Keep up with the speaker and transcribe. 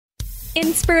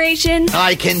Inspiration.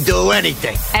 I can do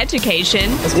anything.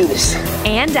 Education. Let's do this.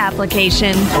 And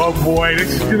application. Oh boy,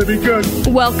 this is going to be good.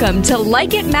 Welcome to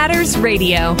Like It Matters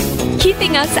Radio.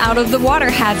 Keeping us out of the water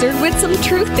hazard with some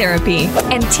truth therapy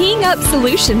and teeing up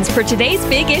solutions for today's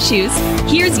big issues.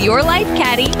 Here's your life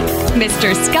caddy,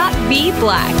 Mr. Scott B.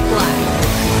 Black.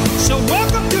 So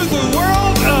welcome to the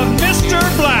world of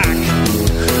Mr. Black.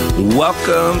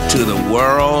 Welcome to the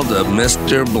world of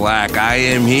Mr. Black. I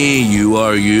am he, you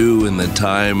are you, and the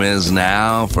time is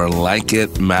now for Like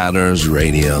It Matters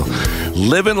Radio.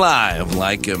 Living live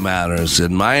like it matters.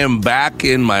 And I am back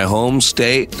in my home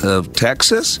state of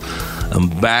Texas. I'm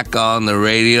back on the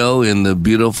radio in the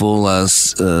beautiful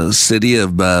city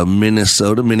of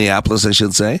Minneapolis, I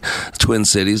should say. Twin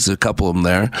Cities, a couple of them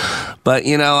there. But,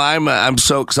 you know, I'm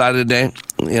so excited today.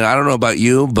 You know, I don't know about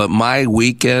you, but my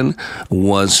weekend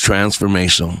was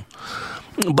transformational.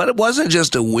 But it wasn't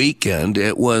just a weekend.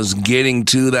 It was getting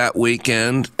to that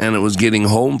weekend, and it was getting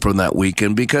home from that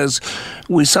weekend, because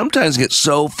we sometimes get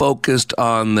so focused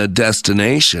on the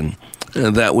destination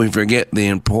that we forget the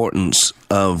importance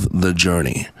of the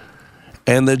journey.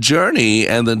 And the journey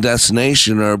and the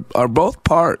destination are both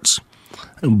parts.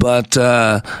 But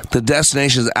the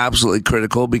destination is absolutely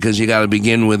critical, because you got to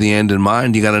begin with the end in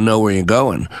mind. You got to know where you're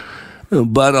going.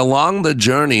 But along the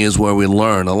journey is where we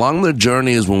learn. Along the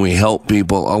journey is when we help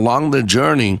people. Along the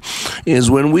journey is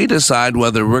when we decide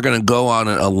whether we're going to go on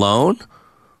it alone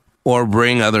or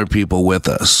bring other people with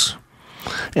us.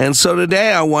 And so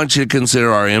today I want you to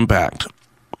consider our impact.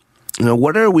 You know,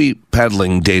 what are we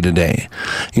peddling day to day?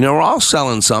 You know, we're all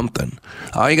selling something.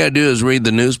 All you got to do is read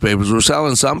the newspapers. We're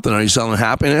selling something. Are you selling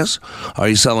happiness? Are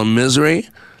you selling misery?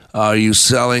 Are you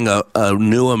selling a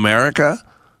new America?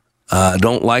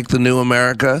 Don't like the new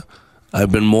America.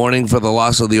 I've been mourning for the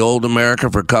loss of the old America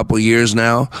for a couple of years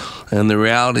now, and the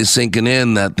reality is sinking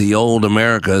in that the old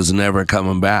America is never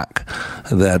coming back.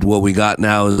 That what we got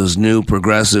now is this new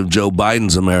progressive Joe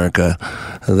Biden's America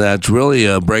that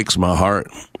really breaks my heart.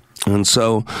 And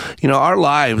so, you know, our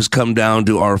lives come down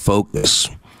to our focus.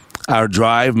 Our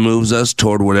drive moves us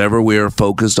toward whatever we are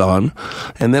focused on.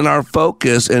 And then our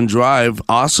focus and drive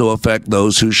also affect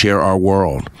those who share our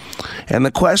world. And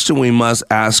the question we must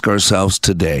ask ourselves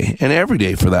today, and every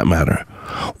day for that matter,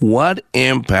 what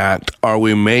impact are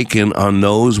we making on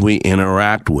those we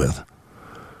interact with?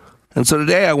 And so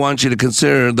today I want you to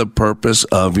consider the purpose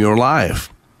of your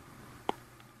life.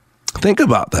 Think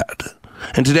about that.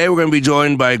 And today we're going to be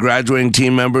joined by graduating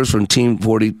team members from Team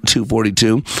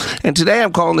 4242. And today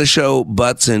I'm calling the show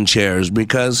Butts in Chairs,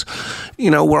 because, you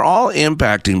know, we're all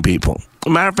impacting people.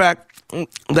 Matter of fact,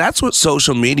 that's what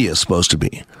social media is supposed to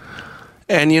be.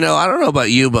 And, you know, I don't know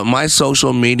about you, but my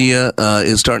social media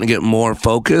is starting to get more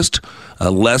focused.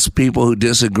 Less people who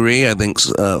disagree. I think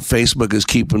Facebook is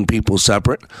keeping people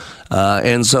separate.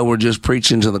 And so we're just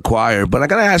preaching to the choir. But I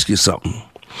got to ask you something.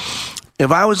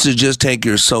 If I was to just take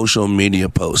your social media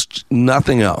post,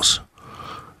 nothing else,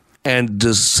 and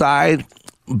decide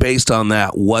based on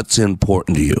that what's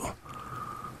important to you,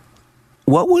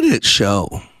 what would it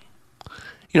show?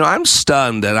 You know, I'm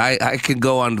stunned that I could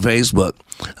go on Facebook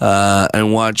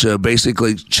and watch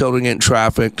basically children getting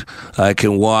trafficked. I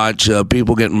can watch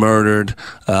people get murdered.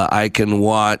 I can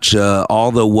watch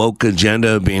all the woke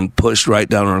agenda being pushed right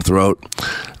down our throat.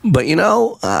 But, you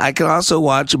know, I can also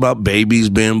watch about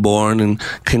babies being born, and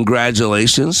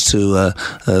congratulations to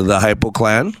the Hypo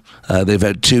clan. They've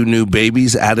had 2 new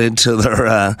babies added to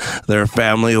their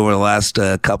family over the last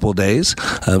couple days.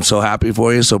 I'm so happy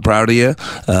for you, so proud of you.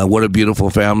 What a beautiful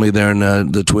family there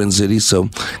in the Twin Cities. So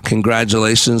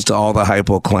congratulations to all the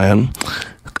Hypo clan.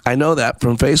 I know that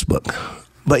from Facebook.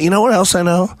 But you know what else I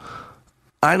know?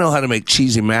 I know how to make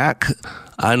cheesy mac.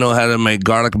 I know how to make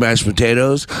garlic mashed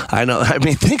potatoes.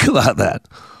 Think about that.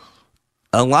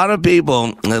 A lot of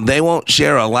people, they won't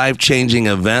share a life-changing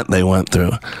event they went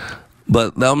through,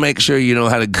 but they'll make sure you know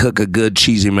how to cook a good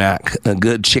cheesy mac, a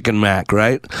good chicken mac,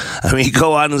 right? I mean, you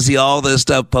go on and see all this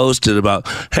stuff posted about,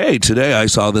 hey, today I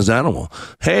saw this animal.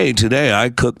 Hey, today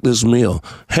I cooked this meal.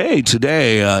 Hey,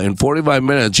 today in 45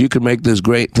 minutes you can make this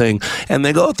great thing. And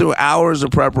they go through hours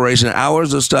of preparation,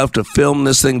 hours of stuff to film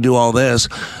this thing, do all this.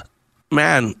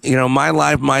 Man, you know, my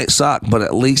life might suck, but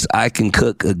at least I can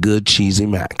cook a good cheesy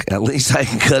mac. At least I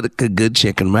can cook a good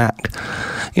chicken mac.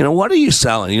 You know, what are you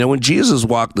selling? You know, when Jesus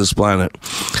walked this planet,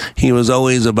 he was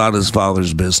always about his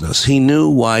Father's business. He knew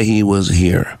why he was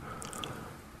here.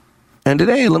 And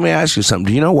today, let me ask you something.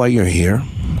 Do you know why you're here?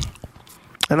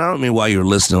 And I don't mean why you're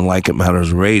listening to Like It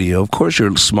Matters Radio. Of course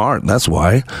you're smart. That's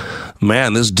why.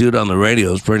 Man, this dude on the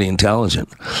radio is pretty intelligent.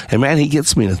 And man, he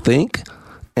gets me to think.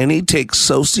 And he takes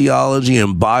sociology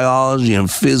and biology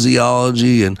and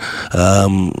physiology and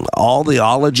all the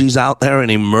ologies out there,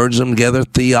 and he merges them together,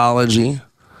 theology,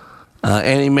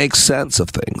 and he makes sense of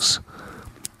things.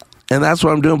 And that's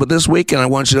what I'm doing. But this weekend, I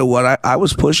want you to know what I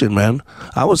was pushing, man.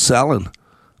 I was selling.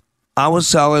 I was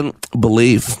selling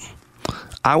belief.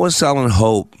 I was selling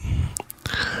hope.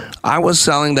 I was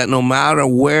selling that no matter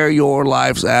where your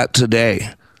life's at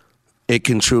today, it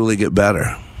can truly get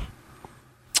better.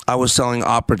 I was selling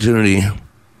opportunity.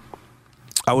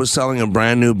 I was selling a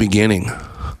brand new beginning.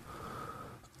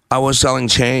 I was selling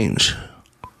change.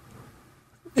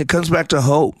 It comes back to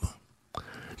hope.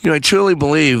 I truly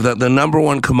believe that the number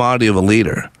one commodity of a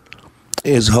leader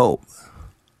is hope.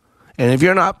 And if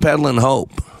you're not peddling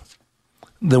hope,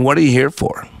 then what are you here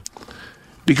for?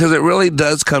 Because it really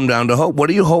does come down to hope. What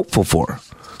are you hopeful for?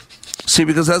 See,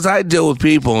 because as I deal with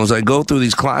people, as I go through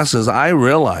these classes, I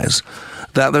realize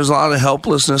that there's a lot of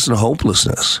helplessness and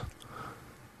hopelessness.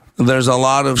 There's a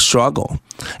lot of struggle.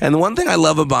 And the one thing I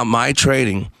love about my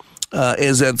trading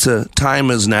is it's a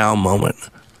time is now moment.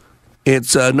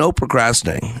 It's no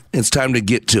procrastinating. It's time to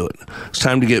get to it. It's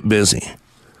time to get busy.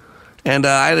 And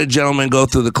I had a gentleman go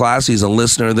through the class. He's a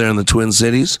listener there in the Twin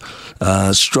Cities,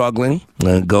 struggling,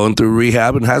 going through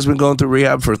rehab, and has been going through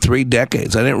rehab for 3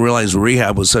 decades. I didn't realize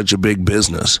rehab was such a big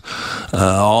business.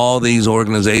 All these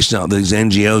organizations out there, these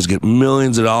NGOs get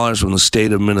millions of dollars from the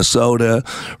state of Minnesota,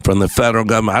 from the federal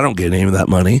government. I don't get any of that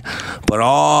money, but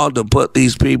all to put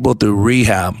these people through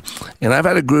rehab. And I've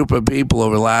had a group of people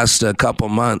over the last couple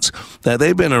months that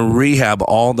they've been in rehab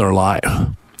all their life.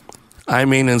 I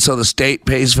mean, and so the state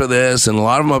pays for this, and a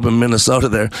lot of them up in Minnesota,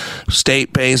 their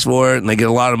state pays for it, and they get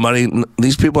a lot of money.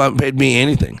 These people haven't paid me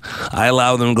anything. I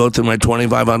allow them to go through my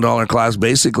 $2,500 class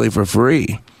basically for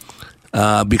free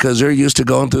because they're used to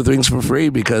going through things for free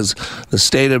because the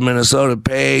state of Minnesota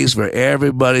pays for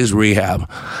everybody's rehab.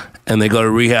 And they go to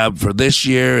rehab for this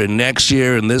year and next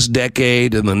year and this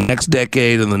decade and the next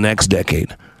decade and the next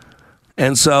decade.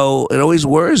 And so it always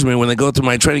worries me when they go through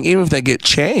my training, even if they get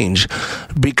change,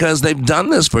 because they've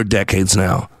done this for decades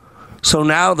now. So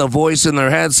now the voice in their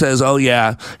head says, oh,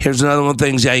 yeah, here's another one of the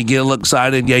things. Yeah, you get a little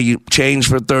excited. Yeah, you change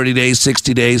for 30 days,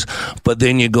 60 days, but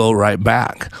then you go right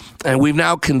back. And we've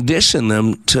now conditioned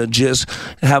them to just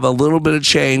have a little bit of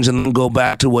change and then go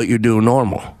back to what you're doing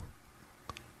normal.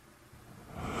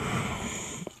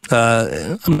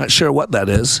 I'm not sure what that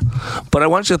is, but I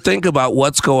want you to think about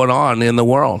what's going on in the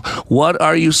world. What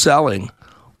are you selling?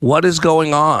 What is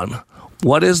going on?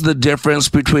 What is the difference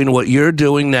between what you're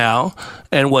doing now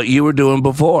and what you were doing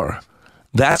before?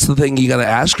 That's the thing you got to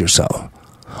ask yourself.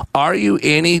 Are you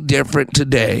any different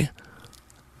today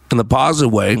in the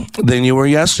positive way than you were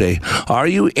yesterday? Are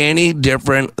you any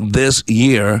different this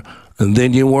year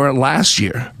than you were last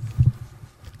year?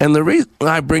 And the reason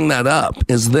I bring that up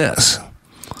is this.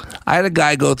 I had a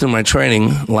guy go through my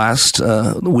training last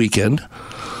weekend,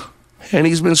 and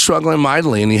he's been struggling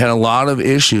mightily, and he had a lot of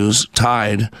issues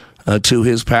tied to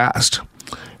his past.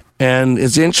 And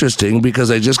it's interesting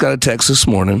because I just got a text this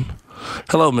morning.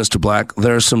 Hello, Mr. Black.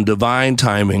 There's some divine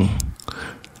timing.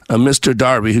 Mr.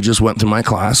 Darby, who just went through my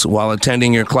class, while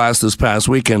attending your class this past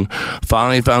weekend,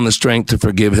 finally found the strength to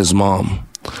forgive his mom.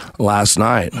 Last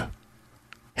night,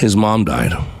 his mom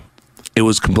died. It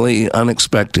was completely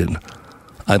unexpected.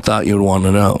 I thought you'd want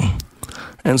to know.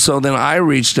 And so then I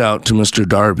reached out to Mr.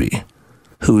 Darby,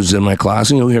 who's in my class,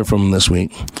 and you'll hear from him this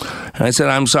week. And I said,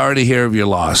 I'm sorry to hear of your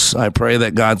loss. I pray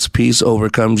that God's peace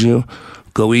overcomes you.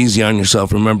 Go easy on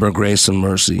yourself. Remember grace and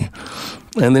mercy.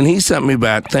 And then he sent me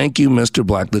back, thank you, Mr.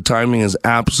 Black. The timing is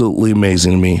absolutely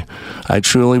amazing to me. I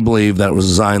truly believe that was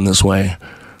designed this way.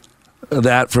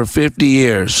 That for 50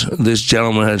 years, this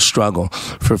gentleman had struggled.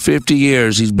 For 50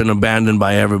 years, he's been abandoned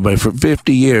by everybody. For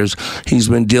 50 years, he's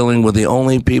been dealing with the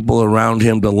only people around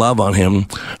him to love on him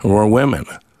were women.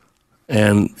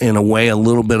 And in a way, a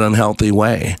little bit unhealthy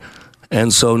way.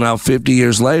 And so now 50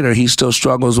 years later, he still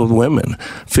struggles with women.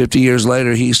 50 years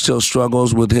later, he still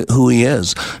struggles with who he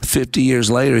is. 50 years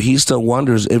later, he still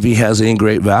wonders if he has any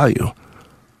great value.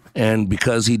 And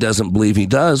because he doesn't believe he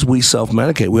does, we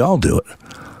self-medicate. We all do it.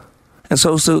 And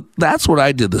so that's what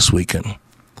I did this weekend.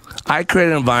 I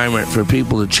created an environment for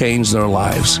people to change their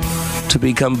lives, to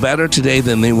become better today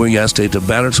than they were yesterday, to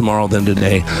better tomorrow than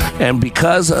today. And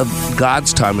because of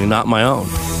God's timing, not my own,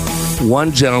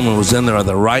 one gentleman was in there at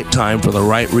the right time for the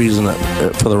right reason,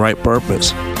 for the right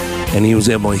purpose, and he was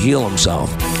able to heal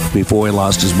himself before he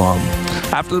lost his mom.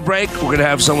 After the break, we're going to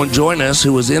have someone join us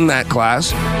who was in that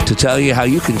class to tell you how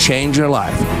you can change your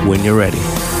life when you're ready.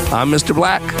 I'm Mr.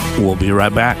 Black. We'll be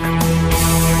right back.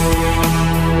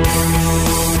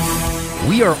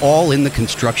 We are all in the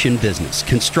construction business,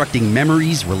 constructing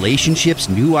memories, relationships,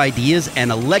 new ideas,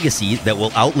 and a legacy that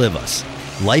will outlive us.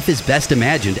 Life is best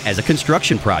imagined as a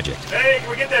construction project. Hey, can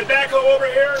we get that backhoe over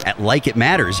here? At Like It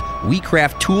Matters, we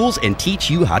craft tools and teach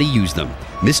you how to use them.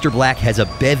 Mr. Black has a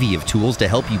bevy of tools to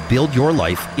help you build your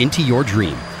life into your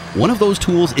dream. One of those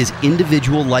tools is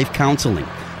individual life counseling.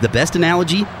 The best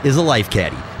analogy is a life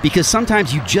caddy, because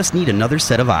sometimes you just need another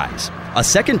set of eyes. A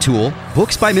second tool,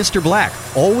 Books by Mr. Black,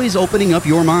 always opening up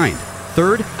your mind.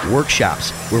 Third,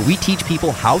 workshops, where we teach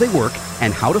people how they work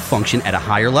and how to function at a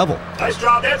higher level. Nice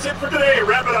job. That's it for today.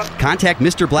 Wrap it up. Contact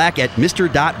Mr. Black at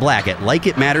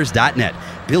mr.black@likeitmatters.net.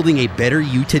 Building a better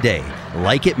you today.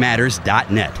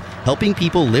 Likeitmatters.net. Helping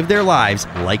people live their lives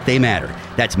like they matter.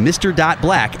 That's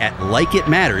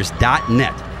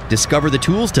mr.black@likeitmatters.net. Discover the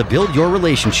tools to build your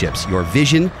relationships, your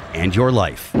vision, and your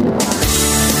life. Welcome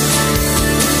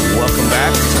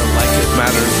back to Like It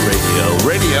Matters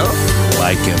Radio.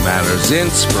 Like It Matters,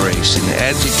 inspiration,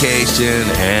 education,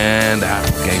 and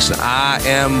application. I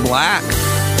am Black,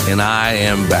 and I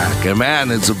am back. And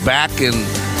man, it's back in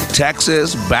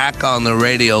Texas, back on the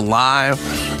radio live.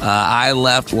 I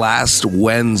left last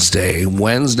Wednesday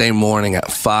morning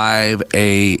at 5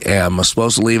 a.m. I was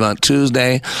supposed to leave on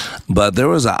Tuesday, but there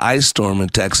was an ice storm in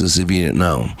Texas, if you didn't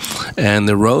know. And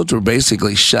the roads were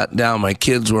basically shut down. My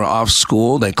kids were off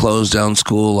school. They closed down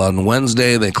school on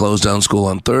Wednesday. They closed down school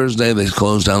on Thursday. They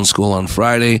closed down school on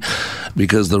Friday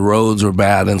because the roads were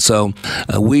bad. And so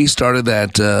we started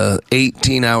that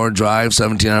 18-hour drive,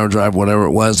 17-hour drive, whatever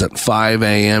it was, at 5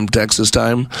 a.m. Texas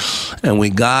time. And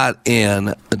we got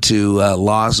in to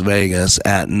Las Vegas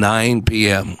at 9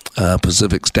 p.m.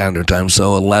 Pacific Standard Time,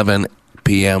 so 11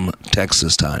 p.m.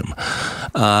 Texas time.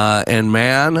 And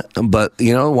man, but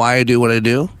you know why I do what I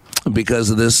do? Because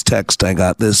of this text I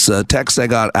got. This text I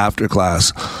got after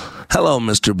class. Hello,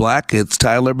 Mr. Black. It's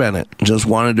Tyler Bennett. Just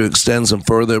wanted to extend some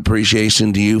further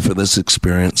appreciation to you for this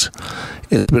experience.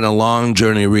 It's been a long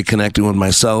journey reconnecting with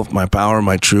myself, my power,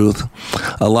 my truth.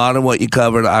 A lot of what you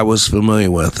covered I was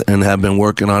familiar with and have been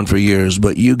working on for years,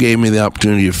 but you gave me the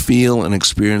opportunity to feel and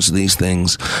experience these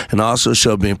things and also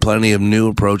showed me plenty of new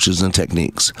approaches and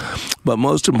techniques. But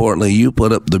most importantly, you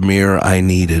put up the mirror I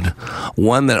needed,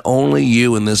 one that only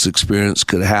you in this experience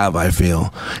could have, I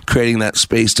feel, creating that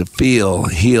space to feel,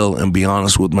 heal, and be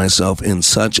honest with myself in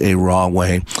such a raw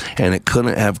way, and it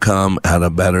couldn't have come at a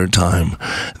better time.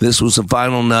 This was the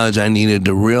final nudge I needed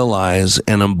to realize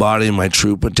and embody my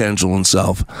true potential and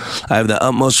self. I have the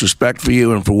utmost respect for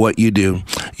you and for what you do.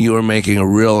 You are making a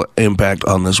real impact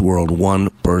on this world, one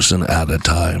person at a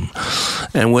time.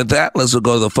 And with that, let's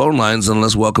go to the phone lines and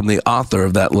let's welcome the author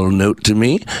of that little note to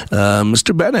me,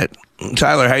 Mr. Bennett.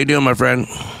 Tyler, how you doing, my friend?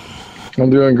 I'm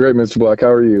doing great, Mr. Black. How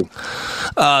are you?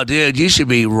 Oh, dude, you should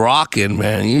be rocking,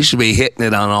 man. You should be hitting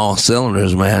it on all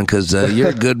cylinders, man, because you're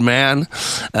a good man.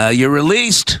 You're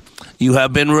released. You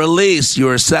have been released. You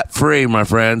are set free, my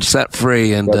friend, set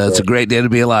free, and it's a great day to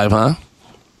be alive, huh?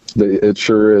 It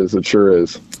sure is. It sure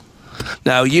is.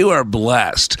 Now, you are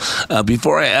blessed.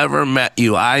 Before I ever met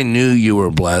you, I knew you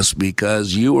were blessed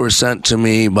because you were sent to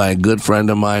me by a good friend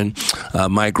of mine,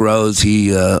 Mike Rhodes.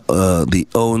 He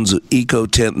owns Eco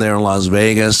Tint there in Las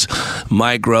Vegas.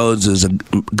 Mike Rhodes is a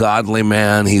godly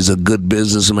man. He's a good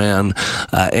businessman.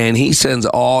 And he sends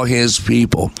all his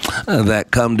people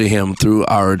that come to him through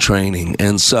our training.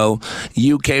 And so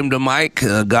you came to Mike.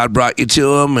 God brought you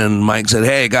to him. And Mike said,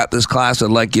 hey, I got this class I'd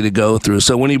like you to go through.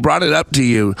 So when he brought it up to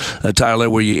you, Tyler,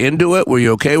 were you into it? Were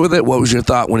you okay with it? What was your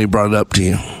thought when he brought it up to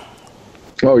you?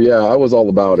 Oh yeah, I was all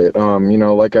about it.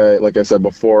 Like I said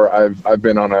before, I've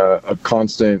been on a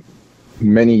constant,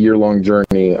 many year-long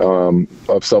journey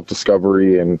of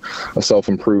self-discovery and a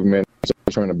self-improvement,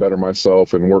 trying to better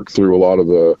myself and work through a lot of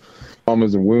the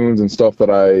traumas and wounds and stuff that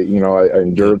I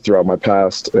endured throughout my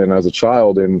past and as a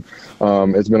child. And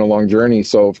it's been a long journey.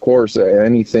 So of course,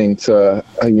 anything to,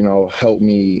 help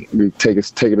me take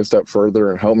it a step further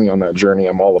and help me on that journey,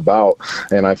 I'm all about.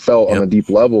 And I felt on a deep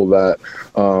level that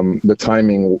the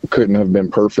timing couldn't have been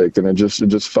perfect. And it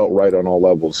just felt right on all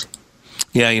levels.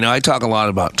 Yeah, I talk a lot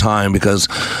about time because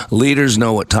leaders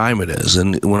know what time it is.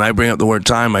 And when I bring up the word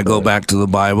time, I go back to the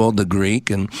Bible, the Greek,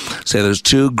 and say there's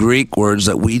two Greek words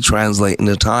that we translate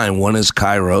into time. One is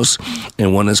kairos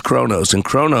and one is chronos. And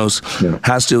chronos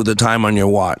has to do with the time on your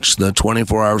watch, the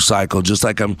 24-hour cycle. Just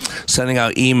like I'm sending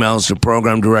out emails to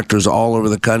program directors all over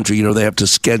the country, they have to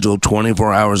schedule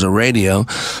 24 hours of radio.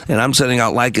 And I'm sending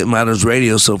out Like It Matters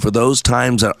Radio. So for those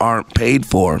times that aren't paid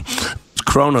for,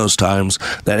 Chronos times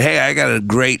that, hey, I got a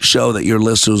great show that your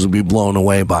listeners will be blown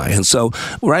away by. And so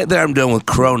right there I'm dealing with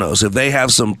Chronos. If they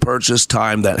have some purchase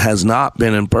time that has not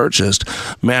been purchased,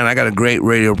 man, I got a great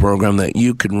radio program that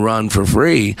you can run for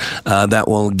free that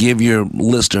will give your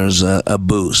listeners a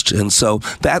boost. And so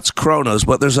that's Chronos.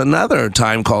 But there's another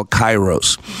time called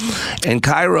Kairos. And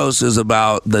Kairos is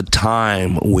about the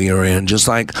time we are in. Just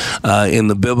like in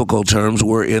the biblical terms,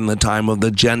 we're in the time of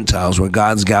the Gentiles, where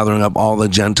God's gathering up all the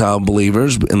Gentile believers,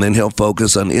 and then he'll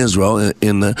focus on Israel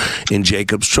in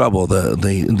Jacob's trouble,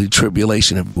 the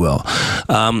tribulation, if you will.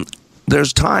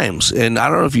 There's times, and I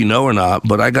don't know if you know or not,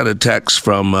 but I got a text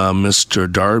from Mr.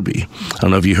 Darby. I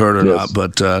don't know if you heard or not,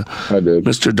 but I did.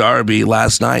 Mr. Darby,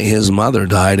 last night, his mother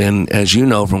died, and as you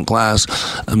know from class,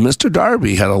 Mr.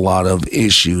 Darby had a lot of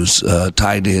issues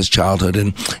tied to his childhood,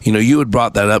 and you had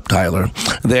brought that up, Tyler.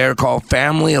 They're called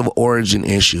family of origin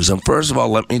issues, and first of all,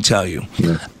 let me tell you,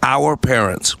 our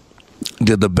parents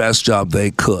did the best job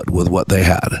they could with what they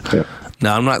had. Yeah.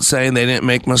 Now, I'm not saying they didn't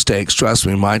make mistakes. Trust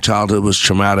me, my childhood was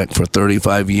traumatic. For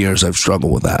 35 years, I've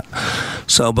struggled with that.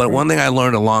 But one thing I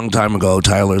learned a long time ago,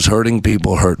 Tyler, is hurting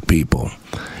people hurt people.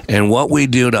 And what we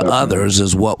do to others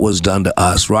is what was done to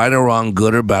us, right or wrong,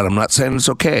 good or bad. I'm not saying it's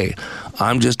okay.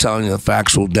 I'm just telling you the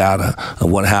factual data of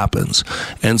what happens.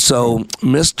 And so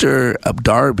Mr.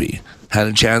 Darby had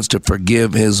a chance to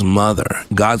forgive his mother.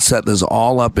 God set this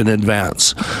all up in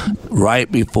advance,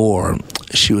 right before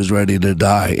she was ready to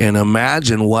die. And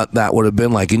imagine what that would have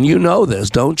been like. And you know this,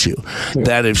 don't you?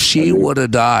 That if she would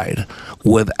have died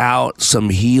without some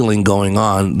healing going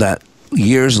on, that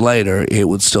years later, it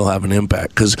would still have an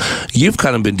impact. Because you've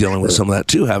kind of been dealing with some of that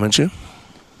too, haven't you?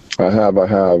 I have.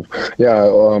 Yeah,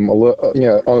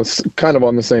 kind of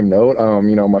on the same note.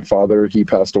 My father, he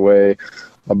passed away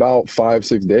about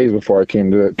 5-6 days before I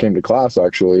came to class,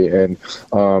 actually, and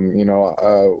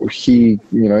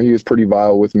he was pretty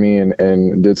vile with me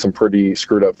and did some pretty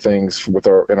screwed up things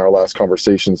in our last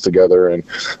conversations together, and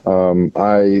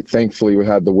I thankfully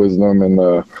had the wisdom and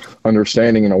the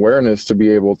understanding and awareness to be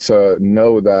able to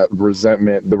know that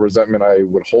the resentment I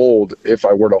would hold, if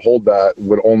I were to hold that,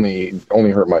 would only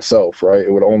hurt myself, right?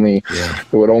 It would only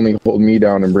hold me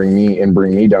down and bring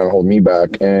me down and hold me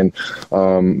back. And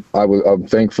I'm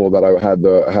thankful that I had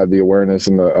the awareness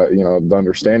and the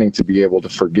understanding to be able to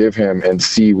forgive him and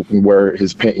see where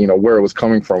his pain, where it was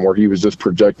coming from, where he was just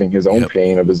projecting his own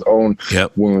pain of his own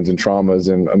wounds and traumas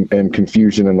and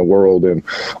confusion in the world. And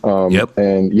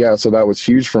so that was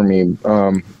huge for me.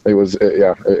 It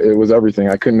was everything.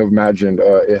 I couldn't have imagined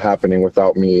it happening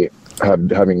without me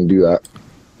having to do that.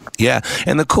 Yeah,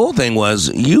 and the cool thing was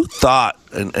you thought,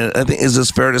 and I think, is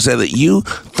this fair to say that you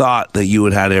thought that you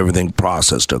had everything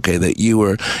processed, okay, that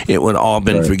it would all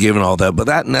been forgiven, all that, but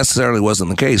that necessarily wasn't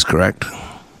the case, correct?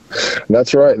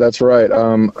 That's right.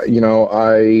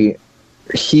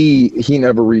 He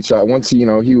never reached out. Once he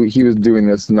was doing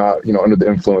this not under the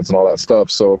influence and all that stuff.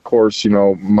 So of course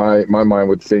my mind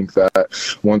would think that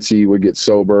once he would get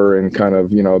sober and kind of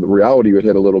the reality would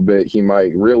hit a little bit, he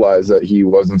might realize that he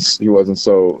wasn't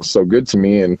so good to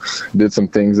me and did some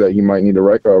things that he might need to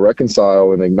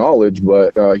reconcile and acknowledge,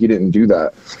 but he didn't do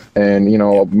that. And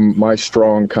my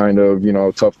strong kind of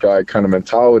tough guy kind of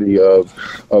mentality of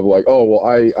like, oh well,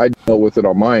 I dealt with it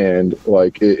on my end,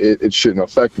 like it shouldn't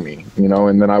affect me,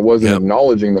 and then I wasn't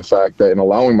acknowledging the fact that, and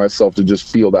allowing myself to just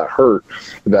feel that hurt,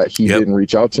 that he didn't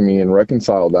reach out to me and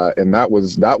reconcile that. And that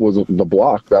was the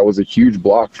block. That was a huge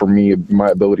block for me, my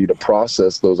ability to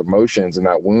process those emotions and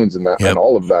that wounds and that and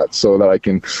all of that, so that I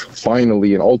can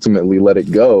finally and ultimately let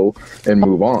it go and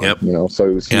move on. So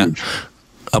it was huge.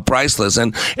 Priceless.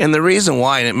 And the reason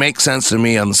why, and it makes sense to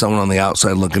me on someone on the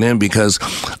outside looking in, because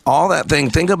all that thing,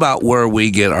 think about where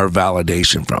we get our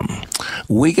validation from.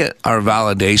 We get our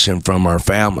validation from our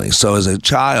family. So as a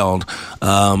child,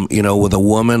 with a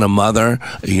woman, a mother,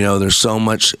 there's so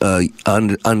much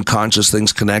unconscious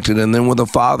things connected. And then with a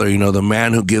father, the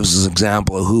man who gives us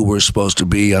example of who we're supposed to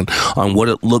be on what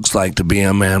it looks like to be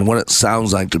a man, what it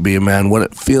sounds like to be a man, what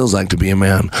it feels like to be a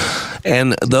man.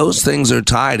 And those things are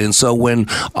tied. And so when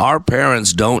our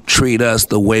parents don't treat us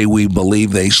the way we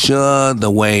believe they should,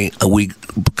 the way we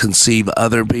conceive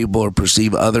other people or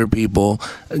perceive other people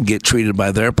get treated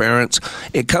by their parents,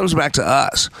 it comes back to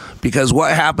us. Because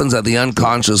what happens at the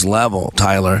unconscious level,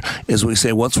 Tyler, is we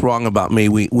say, what's wrong about me?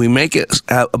 We make it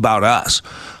about us.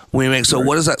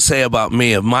 What does that say about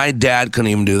me? If my dad couldn't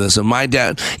even do this, if my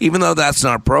dad, even though that's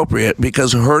not appropriate,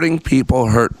 because hurting people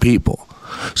hurt people.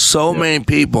 So many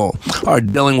people are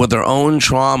dealing with their own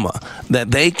trauma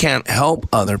that they can't help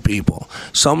other people.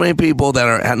 So many people that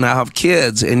are now have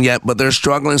kids, and yet, but they're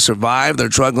struggling to survive.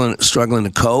 They're struggling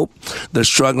to cope. They're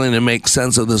struggling to make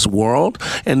sense of this world.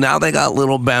 And now they got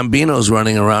little bambinos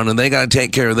running around, and they got to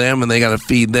take care of them, and they got to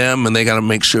feed them, and they got to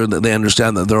make sure that they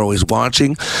understand that they're always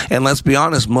watching. And let's be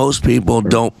honest, most people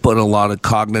don't put a lot of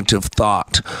cognitive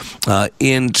thought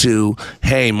into,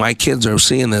 hey, my kids are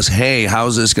seeing this. Hey, how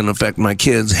is this going to affect my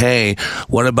kids? Hey,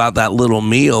 what about that little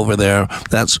me over there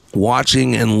that's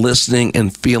watching and listening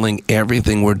and feeling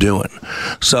everything we're doing?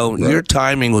 So your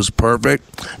timing was perfect.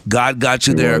 God got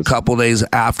you there a couple days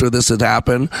after this had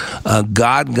happened.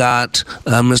 God got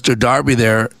Mr. Darby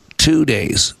there 2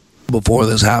 days before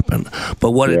this happened.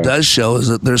 But what it does show is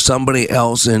that there's somebody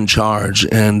else in charge,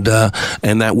 and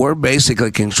that we're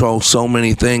basically control so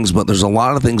many things, but there's a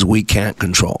lot of things we can't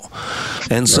control.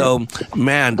 And so,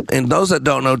 man, and those that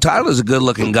don't know, Tyler's a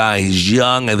good-looking guy. He's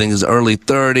young. I think he's early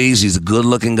 30s. He's a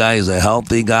good-looking guy. He's a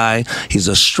healthy guy. He's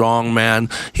a strong man.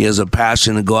 He has a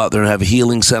passion to go out there and have a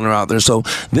healing center out there. So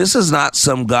this is not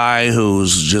some guy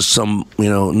who's just some,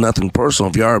 nothing personal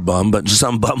if you are a bum, but just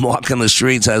some bum walking the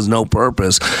streets, has no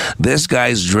purpose. This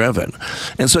guy's driven.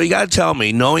 And so you got to tell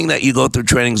me, knowing that you go through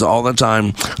trainings all the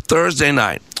time, Thursday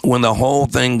night, when the whole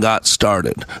thing got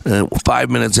started, 5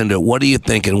 minutes into it, what are you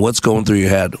thinking? What's going through your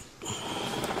head?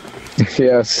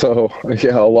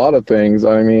 A lot of things.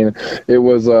 I mean, it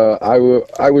was I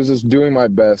was just doing my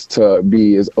best to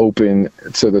be as open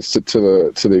to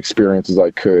the experience as I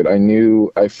could.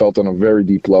 I felt on a very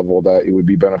deep level that it would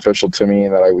be beneficial to me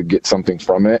and that I would get something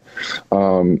from it.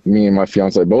 Me and my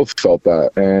fiance both felt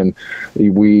that, and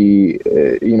we,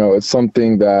 it's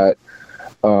something that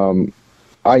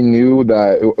I knew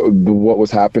that what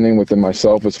was happening within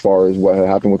myself, as far as what had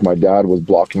happened with my dad, was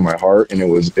blocking my heart, and it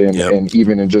was and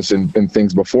even in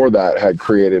things before that had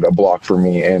created a block for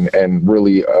me, and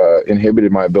really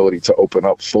inhibited my ability to open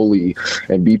up fully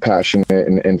and be passionate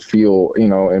and feel,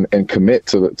 and commit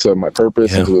to my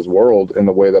purpose and to this world in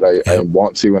the way that I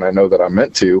want to, and I know that I'm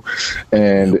meant to.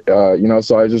 And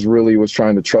so I just really was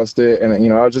trying to trust it, and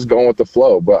I was just going with the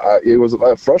flow. But it was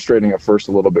frustrating at first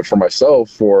a little bit for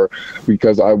myself,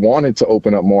 because I wanted to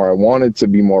open up more. I wanted to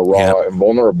be more raw and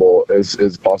vulnerable as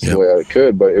possibly as I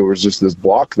could, but it was just this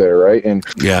block there, right? And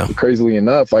crazily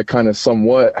enough, I kind of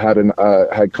somewhat had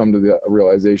come to the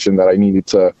realization that I needed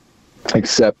to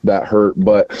accept that hurt,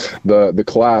 but the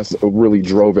class really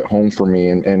drove it home for me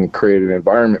and created an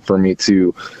environment for me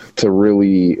to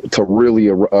really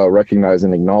recognize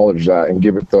and acknowledge that and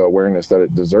give it the awareness that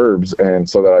it deserves, and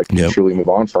so that I can truly move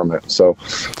on from it. So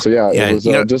it was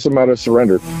just a matter of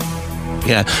surrender.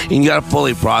 Yeah, and you got to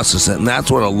fully process it, and that's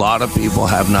what a lot of people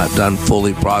have not done,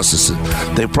 fully process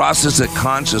it. They process it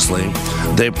consciously,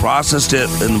 they processed it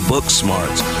in book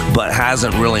smarts, but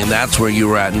hasn't really, and that's where you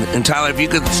were at. And Tyler, if you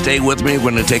could stay with me,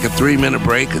 we're going to take a 3-minute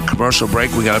break, a commercial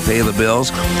break. We got to pay the bills,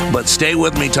 but stay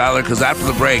with me, Tyler, because after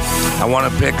the break, I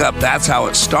want to pick up, that's how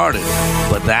it started,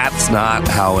 but that's not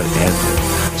how it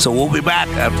ended. So we'll be back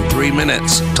after 3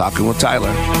 minutes talking with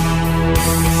Tyler.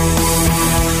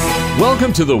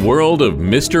 Welcome to the world of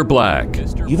Mr. Black.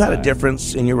 You've had a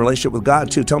difference in your relationship with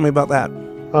God, too. Tell me about that.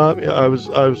 I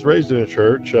was raised in a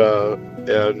church,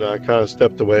 and I kind of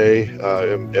stepped away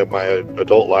in my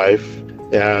adult life.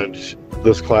 And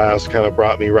this class kind of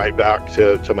brought me right back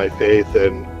to my faith.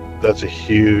 And that's a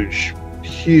huge,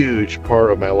 huge part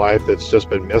of my life that's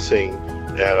just been missing.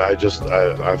 And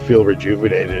I feel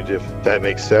rejuvenated, if that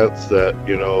makes sense, that,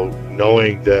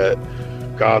 knowing that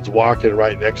God's walking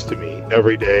right next to me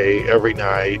every day, every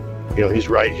night. He's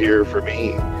right here for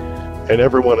me and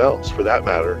everyone else for that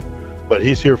matter. But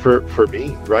he's here for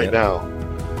me right now.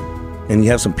 And you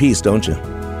have some peace, don't you?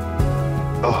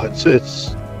 Oh,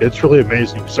 it's really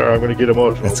amazing. Sorry, I'm going to get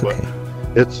emotional. That's okay.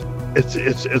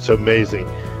 But it's amazing.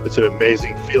 It's an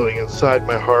amazing feeling inside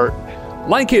my heart.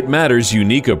 Like It Matters'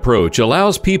 unique approach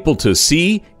allows people to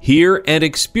see, hear, and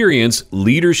experience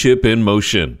leadership in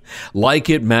motion. Like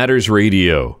It Matters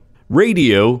Radio.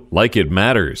 Radio like it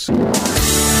matters. Welcome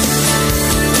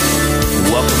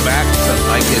back to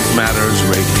Like It Matters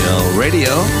Radio.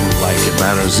 Radio like it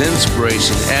matters.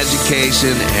 Inspiration,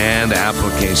 education, and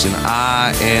application.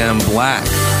 I am Black,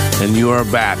 and you are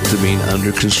back to being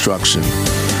under construction.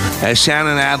 As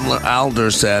Shannon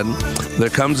Alder said, there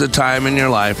comes a time in your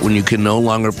life when you can no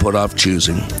longer put off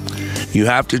choosing. You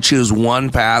have to choose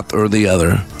one path or the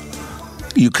other.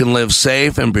 You can live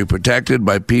safe and be protected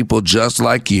by people just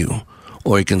like you,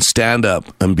 or you can stand up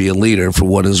and be a leader for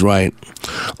what is right.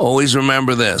 Always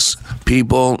remember this: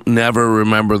 people never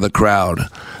remember the crowd.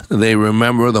 They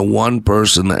remember the one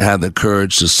person that had the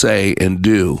courage to say and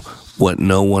do what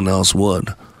no one else would.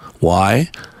 Why?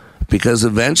 Because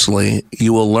eventually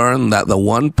you will learn that the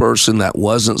one person that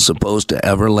wasn't supposed to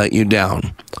ever let you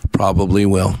down probably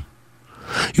will.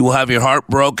 You will have your heart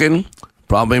broken,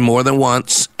 probably more than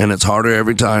once, and it's harder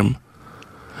every time.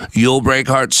 You'll break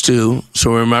hearts too,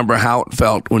 so remember how it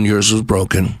felt when yours was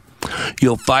broken.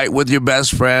 You'll fight with your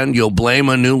best friend. You'll blame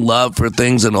a new love for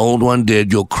things an old one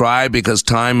did. You'll cry because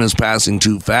time is passing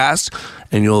too fast,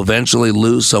 and you'll eventually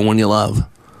lose someone you love.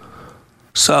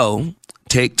 So,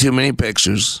 take too many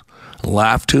pictures,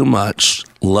 laugh too much,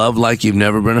 love like you've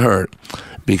never been hurt,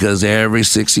 because every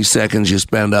 60 seconds you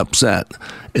spend upset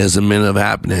is a minute of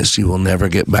happiness you will never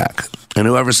get back. And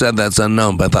whoever said that's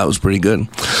unknown, but I thought it was pretty good.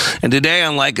 And today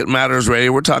on Like It Matters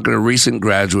Radio, we're talking to recent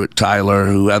graduate Tyler,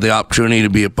 who had the opportunity to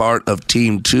be a part of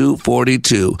Team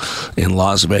 242 in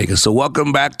Las Vegas. So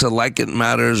welcome back to Like It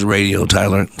Matters Radio,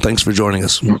 Tyler. Thanks for joining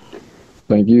us.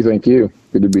 Thank you.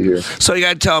 Good to be here. So you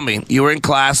got to tell me, you were in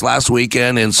class last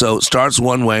weekend, and so it starts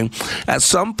one way. At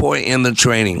some point in the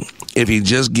training, if you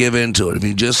just give into it, if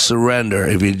you just surrender,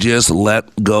 if you just let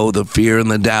go the fear and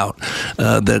the doubt,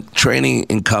 that training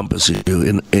encompasses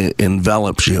you,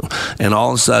 envelops you, and all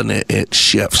of a sudden it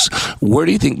shifts. Where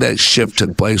do you think that shift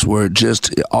took place, where it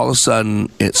just all of a sudden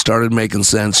it started making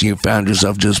sense and you found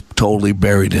yourself just totally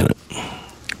buried in it?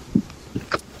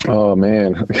 Oh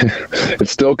man, it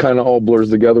still kind of all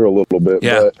blurs together a little bit.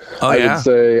 Yeah. But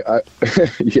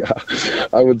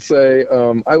I would say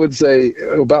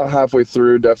about halfway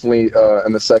through, definitely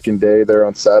in the second day there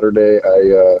on Saturday,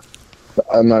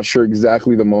 I'm not sure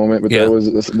exactly the moment, but there was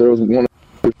one of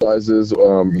the exercises,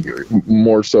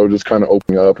 more so just kind of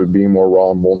opening up and being more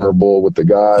raw and vulnerable with the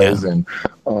guys and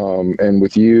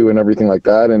with you and everything like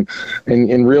that,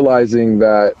 and realizing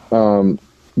that.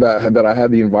 That I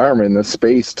had the environment and the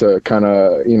space to kind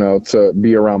of, to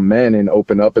be around men and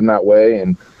open up in that way.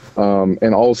 And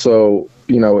also,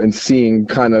 and seeing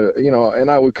kind of,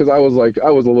 because I was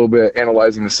a little bit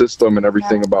analyzing the system and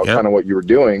everything about kind of what you were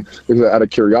doing out of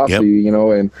curiosity,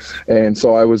 and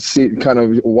so I was kind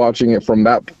of watching it from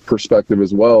that perspective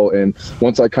as well. And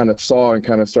once I kind of saw and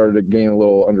kind of started to gain a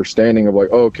little understanding of like,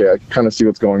 oh, okay, I kind of see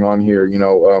what's going on here,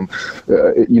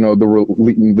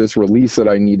 this release that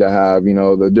I need to have,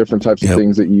 the different types of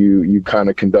things that you kind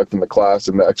of conduct in the class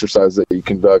and the exercise that you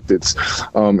conduct, it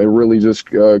really just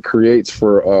creates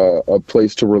for a place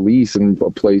to release and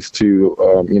a place to,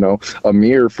 a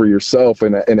mirror for yourself.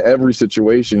 And in every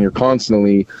situation, you're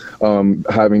constantly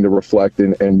having to reflect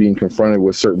and being confronted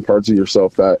with certain parts of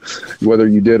yourself that whether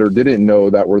you did or didn't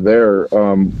know that were there,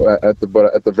 but at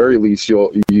the very least,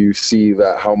 you see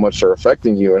that how much they're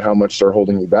affecting you and how much they're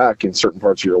holding you back in certain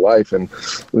parts of your life. And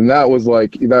that was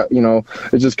like that,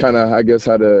 it just kind of, I guess,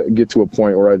 had to get to a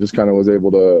point where I just kind of was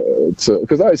able to,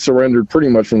 because I surrendered pretty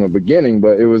much from the beginning,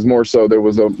 but it was more so there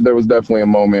was definitely a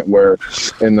moment where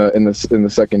in the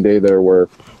second day there where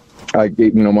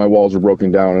my walls were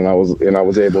broken down and I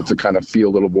was able to kind of feel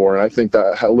a little more. And I think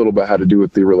that a little bit had to do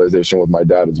with the realization with my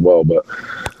dad as well. But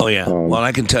well,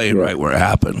 I can tell you right where it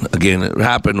happened. Again, it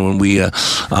happened when we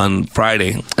on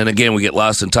Friday, and again we get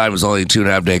lost in time. It's only a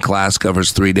 2.5 day class,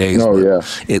 covers 3 days.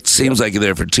 It seems like you're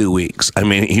there for 2 weeks. I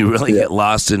mean, you really get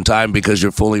lost in time because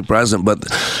you're fully present. But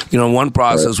one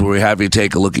process where we have you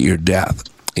take a look at your death.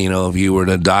 If you were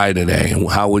to die today,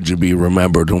 how would you be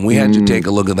remembered? And we had you take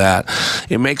a look at that.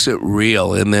 It makes it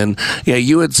real. And then,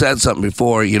 you had said something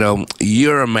before,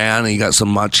 you're a man and you got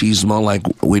some machismo like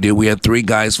we do. We had 3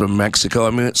 guys from Mexico. I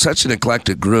mean, it's such an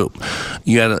eclectic group.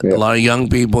 You had a lot of young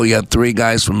people. You had 3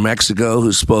 guys from Mexico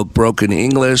who spoke broken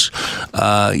English.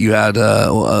 You had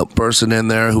a person in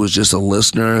there who was just a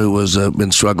listener who was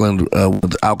been struggling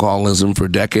with alcoholism for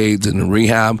decades and in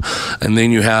rehab. And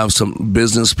then you have some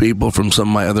business people from some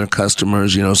of my other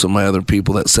customers, some of my other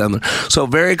people that send them. So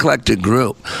very eclectic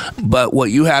group. But what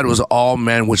you had was all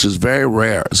men, which is very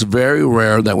rare. It's very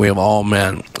rare that we have all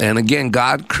men. And again,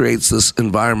 God creates this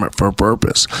environment for a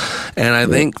purpose. And I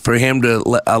think for him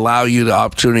to allow you the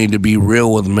opportunity to be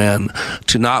real with men,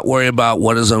 to not worry about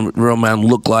what does a real man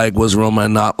look like, what does a real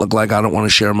man not look like. I don't want to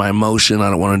share my emotion.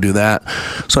 I don't want to do that.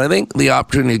 So I think the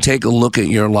opportunity to take a look at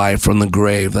your life from the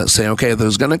grave, that say, okay,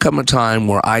 there's going to come a time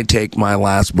where I take my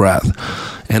last breath.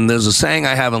 And there's a saying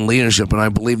I have in leadership, and I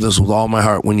believe this with all my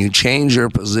heart: when you change your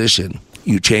position,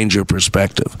 you change your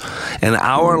perspective. And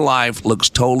our life looks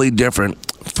totally different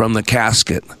from the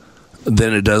casket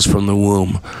than it does from the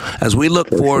womb. As we look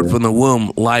forward from the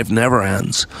womb, life never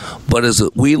ends. But as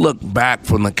we look back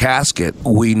from the casket,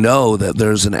 we know that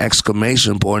there's an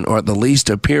exclamation point, or at the least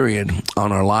a period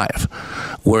on our life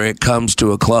where it comes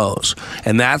to a close.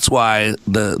 And that's why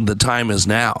the time is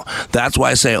now. That's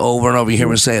why I say over and over, you hear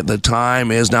me say it, the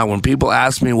time is now. When people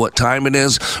ask me what time it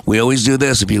is, we always do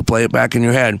this. If you play it back in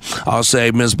your head, I'll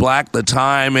say, Ms. Black, the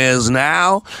time is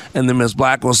now. And then Ms.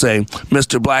 Black will say,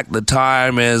 Mr. Black, the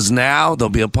time is now. There'll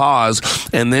be a pause,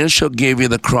 and then she'll give you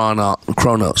the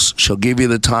chronos. She'll give you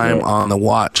the time on the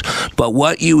watch. But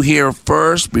what you hear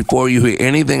first, before you hear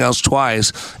anything else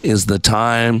twice, is the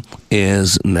time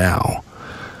is now.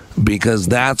 Because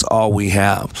that's all we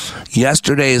have.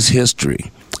 Yesterday is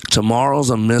history. Tomorrow's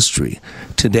a mystery.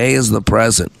 Today is the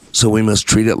present. So we must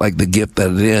treat it like the gift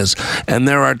that it is. And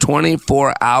there are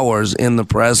 24 hours in the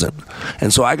present.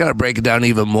 And so I got to break it down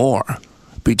even more.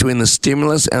 Between the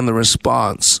stimulus and the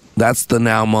response, that's the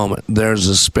now moment. There's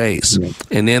a space.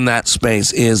 And in that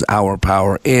space is our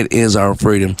power. It is our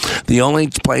freedom. The only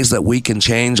place that we can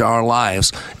change our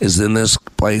lives is in this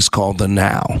place called the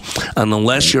now. And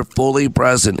unless you're fully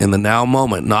present in the now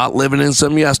moment, not living in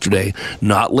some yesterday,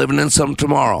 not living in some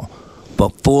tomorrow,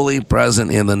 but fully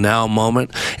present in the now moment.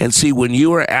 And see, when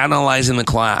you were analyzing the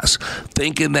class,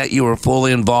 thinking that you were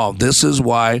fully involved, this is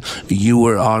why you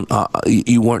were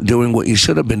you weren't doing what you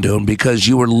should have been doing, because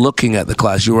you were looking at the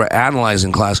class, you were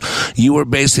analyzing class, you were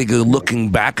basically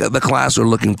looking back at the class or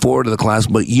looking forward to the class,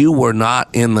 but you were not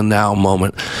in the now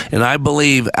moment. And I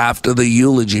believe after the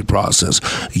eulogy process,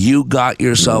 you got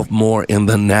yourself more in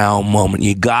the now moment.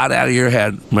 You got out of your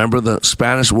head. Remember the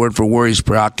Spanish word for worry is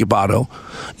preocupado.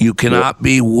 You cannot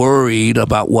be worried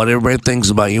about what everybody thinks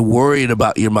about you, worried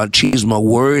about your machismo,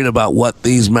 worried about what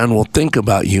these men will think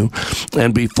about you,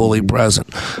 and be fully present.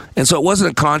 And so it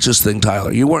wasn't a conscious thing,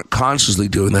 Tyler. You weren't consciously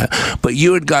doing that, but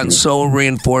you had gotten so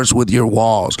reinforced with your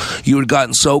walls. You had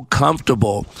gotten so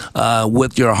comfortable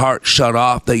with your heart shut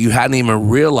off that you hadn't even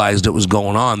realized it was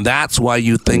going on. That's why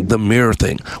you think the mirror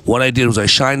thing. What I did was I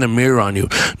shined a mirror on you.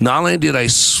 Not only did I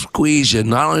squeeze you,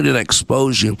 not only did I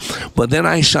expose you, but then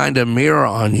I shined a mirror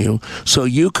on you so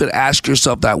you could ask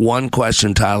yourself that one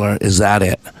question, Tyler, is that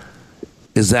it?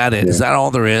 Is that it? Yeah. Is that all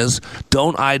there is?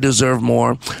 Don't I deserve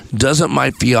more? Doesn't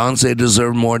my fiance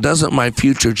deserve more? Doesn't my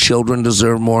future children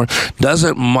deserve more?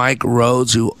 Doesn't Mike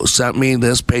Rhodes, who sent me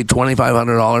this, paid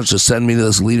 $2,500 to send me to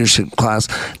this leadership class,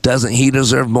 doesn't he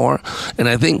deserve more? And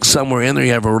I think somewhere in there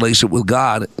you have a relationship with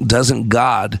God. Doesn't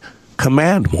God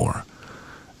command more?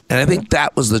 And I think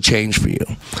that was the change for you.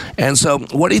 And so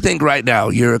what do you think right now?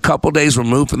 You're a couple days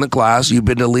removed from the class. You've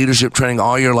been to leadership training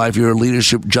all your life. You're a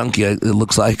leadership junkie, it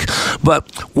looks like.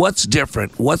 But what's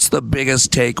different? What's the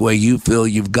biggest takeaway you feel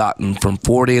you've gotten from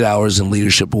 48 hours in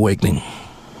Leadership Awakening?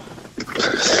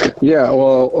 Yeah,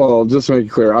 well, just to make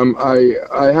it clear,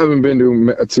 I haven't been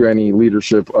to any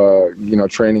leadership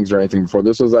trainings or anything before.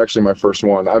 This was actually my first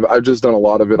one. I've just done a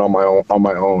lot of it on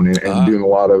my own and doing a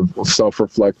lot of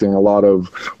self-reflecting, a lot of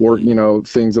work,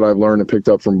 things that I've learned and picked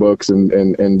up from books and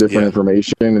different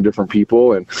information and different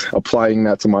people, and applying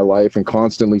that to my life and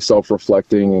constantly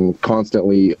self-reflecting and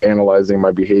constantly analyzing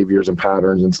my behaviors and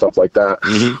patterns and stuff like that.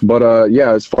 Mm-hmm. But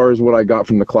as far as what I got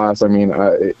from the class, I mean,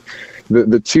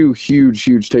 the two huge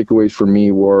takeaways for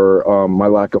me were my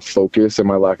lack of focus and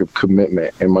my lack of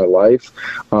commitment in my life.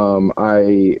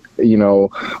 Like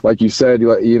you said,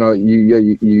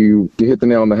 you hit the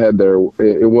nail on the head there.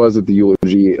 It was at the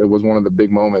eulogy. It was one of the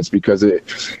big moments because it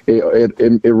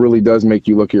really does make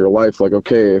you look at your life like,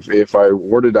 okay, if I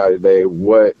were to die today,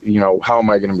 what, how am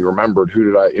I going to be remembered? Who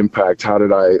did I impact? How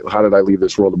did I leave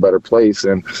this world a better place?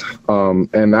 And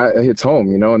that hits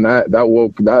home, and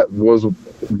that was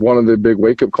one of the big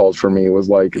wake-up calls for me. Was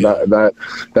like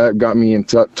that got me in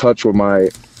touch with my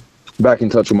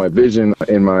vision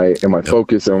and my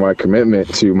focus and my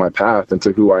commitment to my path and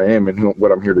to who I am and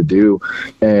what I'm here to do.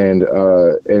 And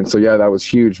so, that was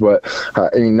huge. But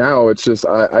now it's just,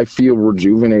 I feel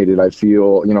rejuvenated. I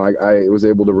feel, I was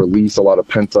able to release a lot of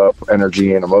pent up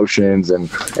energy and emotions and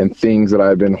things that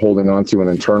I've been holding on to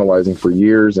and internalizing for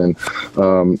years. And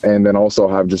then also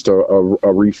have just a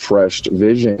refreshed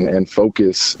vision and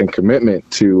focus and commitment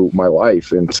to my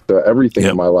life and to everything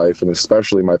in my life, and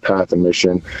especially my path and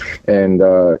mission.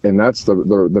 and that's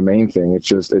the main thing. It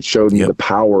showed me the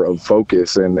power of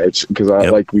focus, and it's because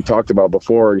like we talked about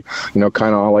before,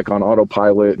 kind of like on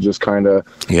autopilot, just kind of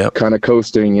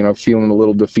coasting, feeling a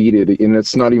little defeated, and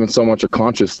it's not even so much a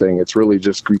conscious thing. It's really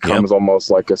just becomes almost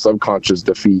like a subconscious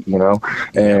defeat,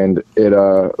 and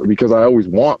it because I always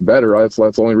want better. That's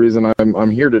the only reason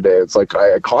I'm here today. It's like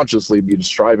I consciously be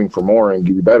striving for more and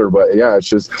be better, but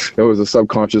it was a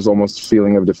subconscious almost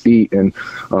feeling of defeat, and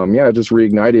it just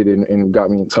reignited and got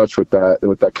me in touch with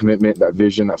that commitment, that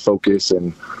vision, that focus,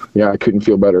 and I couldn't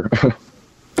feel better.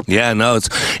 Yeah, no, it's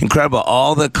incredible.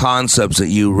 All the concepts that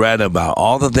you read about,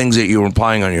 all the things that you were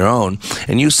applying on your own,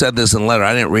 and you said this in a letter.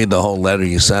 I didn't read the whole letter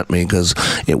you sent me because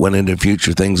it went into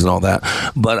future things and all that.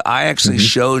 But I actually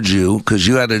showed you, because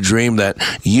you had a dream that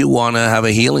you want to have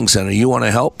a healing center. You want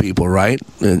to help people, right?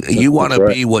 You want to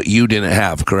be what you didn't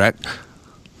have, correct?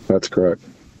 That's correct.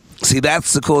 See,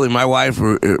 that's the cool thing. My wife,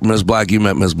 Ms. Black, you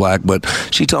met Ms. Black, but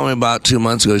she told me about 2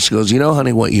 months ago, she goes,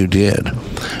 honey, what you did,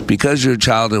 because your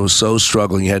childhood was so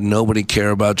struggling, you had nobody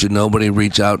care about you, nobody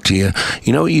reach out to you.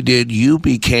 You know what you did? You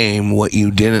became what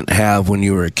you didn't have when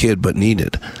you were a kid but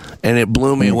needed. And it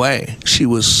blew me away. She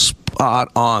was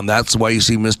spot on. That's why you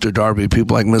see Mr. Darby,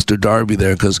 people like Mr. Darby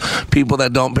there, because people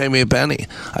that don't pay me a penny.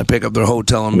 I pick up their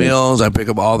hotel and meals. I pick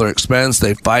up all their expense.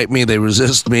 They fight me. They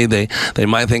resist me. They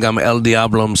might think I'm El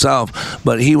Diablo himself,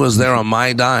 but he was there on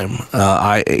my dime.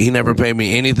 He never paid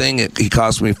me anything. He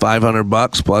cost me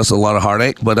 $500 plus a lot of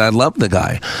heartache, but I love the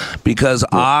guy because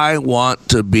I want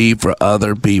to be for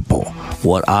other people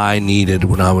what I needed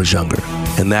when I was younger.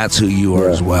 And that's who you are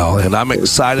as well. And I'm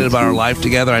excited about our life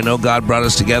together. I know God brought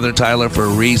us together, Tyler, for a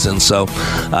reason. So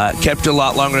kept you a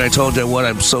lot longer than I told you I would.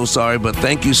 I'm so sorry, but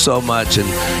thank you so much.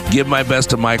 And give my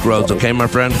best to Mike Rhodes, okay, my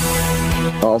friend?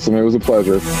 Awesome. It was a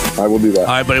pleasure. I will do that. All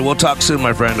right, buddy. We'll talk soon,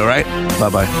 my friend, all right?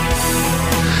 Bye-bye.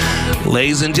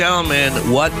 Ladies and gentlemen,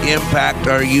 what impact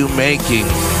are you making?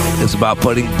 It's about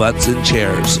putting butts in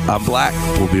chairs. I'm Black.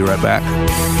 We'll be right back.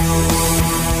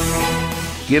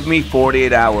 Give me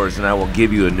 48 hours and I will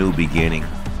give you a new beginning.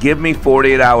 Give me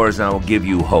 48 hours and I will give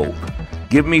you hope.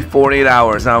 Give me 48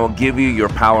 hours and I will give you your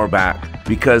power back.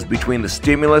 Because between the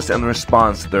stimulus and the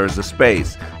response, there is a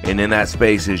space. And in that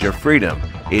space is your freedom.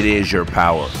 It is your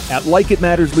power. At Like It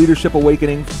Matters Leadership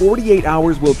Awakening, 48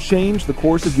 hours will change the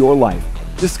course of your life.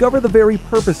 Discover the very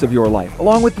purpose of your life,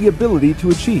 along with the ability to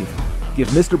achieve. Give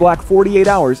Mr. Black 48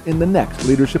 hours in the next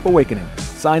Leadership Awakening.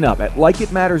 Sign up at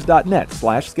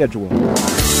likeitmatters.net/schedule.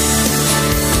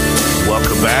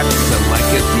 Welcome back to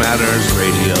Like It Matters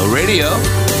Radio.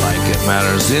 Like It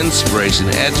Matters, inspiration,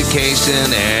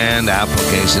 education, and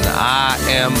application. I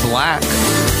am Black,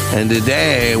 and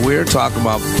today we're talking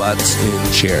about butts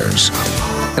in chairs.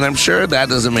 And I'm sure that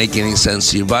doesn't make any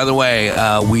sense to you. By the way,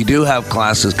 we do have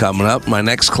classes coming up. My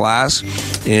next class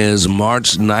is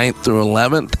March 9th through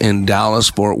 11th in Dallas,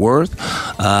 Fort Worth.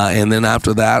 And then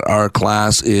after that, our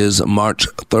class is March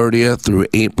 30th through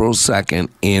April 2nd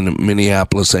in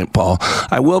Minneapolis, St. Paul.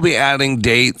 I will be adding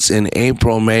dates in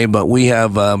April, May, but we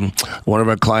have one of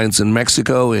our clients in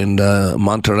Mexico, in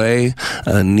Monterrey,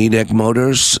 Nidec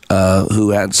Motors,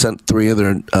 who had sent 3 of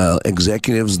their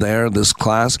executives there this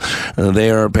class. They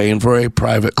are paying for a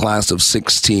private class of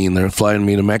 16. They're flying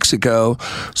me to Mexico.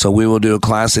 So we will do a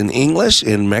class in English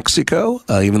in Mexico,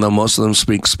 even though most of them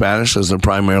speak Spanish as their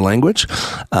primary language.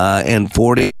 And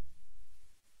 40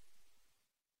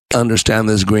 understand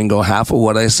this gringo, half of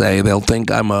what I say. They'll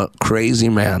think I'm a crazy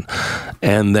man,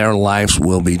 and their lives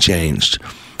will be changed.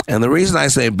 And the reason I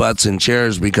say butts in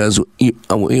chairs, because we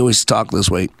always talk this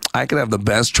way. I could have the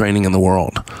best training in the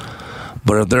world,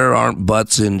 but if there aren't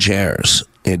butts in chairs,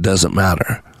 it doesn't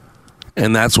matter.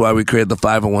 And that's why we created the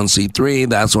 501c3.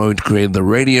 That's why we created the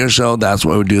radio show. That's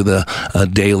why we do the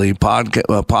daily pod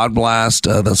blast.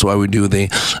 That's why we do the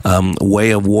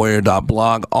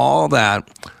wayofwarrior.blog. All that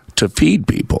to feed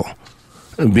people,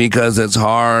 because it's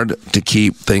hard to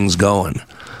keep things going.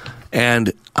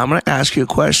 And I'm going to ask you a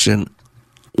question.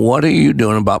 What are you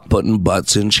doing about putting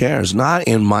butts in chairs? Not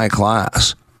in my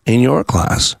class, in your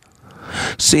class.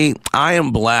 See, I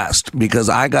am blessed because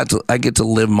I get to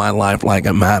live my life like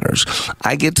it matters.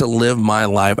 I get to live my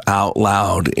life out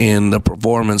loud in the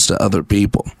performance to other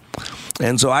people.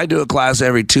 And so I do a class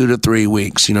every 2 to 3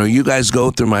 weeks. You know, you guys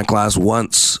go through my class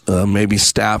once, maybe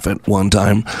staff it one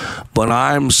time, but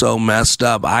I'm so messed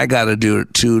up. I got to do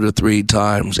it 2 to 3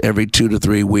 times. Every 2 to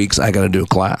 3 weeks, I got to do a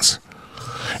class.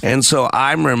 And so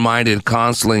I'm reminded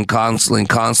constantly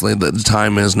that the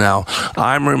time is now.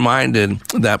 I'm reminded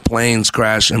that planes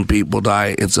crash and people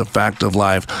die. It's a fact of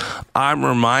life. I'm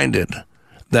reminded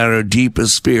that our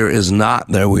deepest fear is not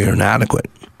that we are inadequate.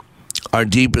 Our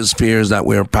deepest fear is that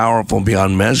we are powerful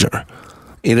beyond measure.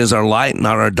 It is our light,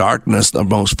 not our darkness, that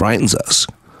most frightens us.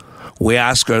 We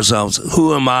ask ourselves,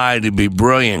 who am I to be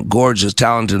brilliant, gorgeous,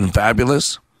 talented, and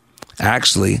fabulous?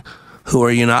 Actually, who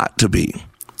are you not to be?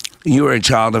 You are a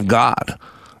child of God.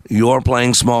 Your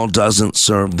playing small doesn't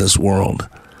serve this world.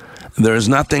 There is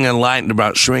nothing enlightened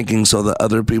about shrinking so that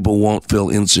other people won't feel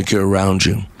insecure around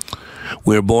you.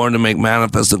 We are born to make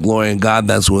manifest the glory of God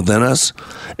that's within us.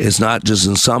 It's not just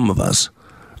in some of us,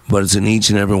 but it's in each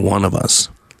and every one of us.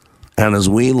 And as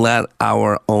we let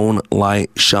our own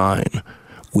light shine,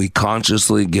 we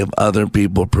consciously give other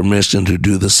people permission to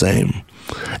do the same.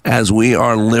 As we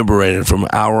are liberated from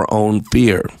our own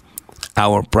fear,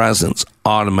 our presence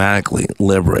automatically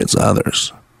liberates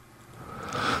others.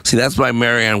 See, that's by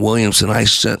Marianne Williamson. I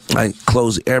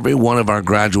close every one of our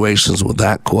graduations with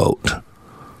that quote.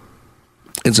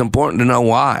 It's important to know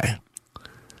why.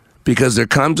 Because there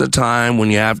comes a time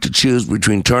when you have to choose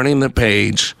between turning the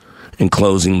page and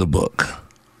closing the book.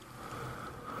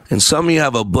 And some of you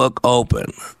have a book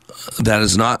open that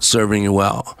is not serving you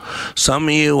well. Some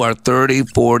of you are 30,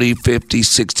 40, 50,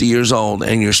 60 years old,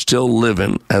 and you're still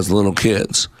living as little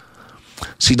kids.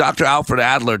 See, Dr. Alfred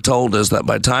Adler told us that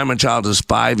by the time a child is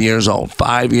 5 years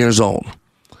old,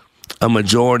 a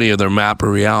majority of their map of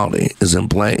reality is in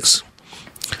place.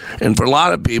 And for a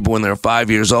lot of people, when they're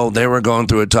 5 years old, they were going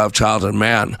through a tough childhood.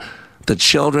 Man, the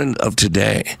children of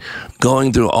today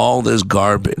going through all this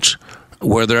garbage,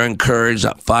 where they're encouraged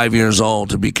at 5 years old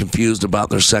to be confused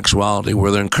about their sexuality,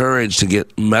 where they're encouraged to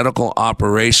get medical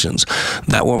operations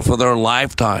that will, for their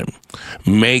lifetime,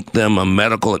 make them a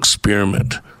medical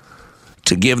experiment,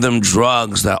 to give them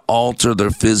drugs that alter their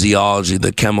physiology,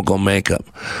 the chemical makeup,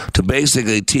 to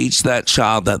basically teach that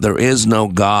child that there is no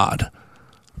God.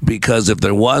 Because if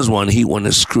there was one, he wouldn't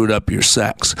have screwed up your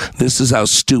sex. This is how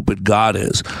stupid God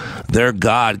is. Their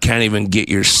God can't even get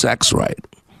your sex right.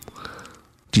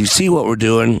 Do you see what we're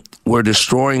doing? We're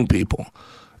destroying people.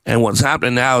 And what's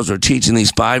happening now is we're teaching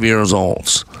these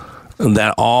 5-year-olds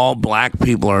that all black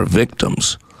people are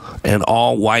victims and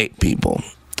all white people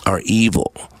are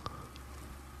evil.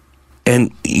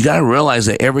 And you got to realize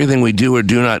that everything we do or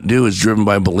do not do is driven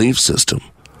by a belief system.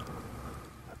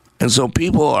 And so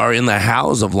people are in the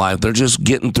house of life. They're just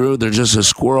getting through. They're just a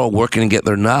squirrel working to get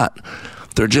their nut.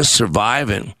 They're just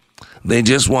surviving. They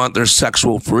just want their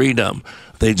sexual freedom.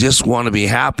 They just want to be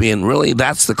happy. And really,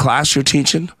 that's the class you're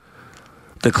teaching?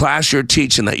 The class you're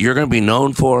teaching that you're going to be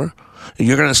known for?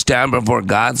 You're going to stand before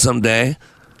God someday?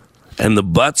 And the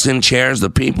butts in chairs, the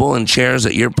people in chairs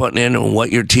that you're putting in and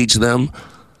what you're teaching them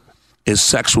is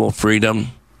sexual freedom.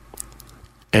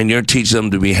 And you're teaching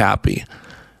them to be happy.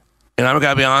 And I'm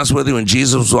going to be honest with you, when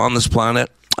Jesus was on this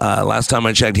planet, last time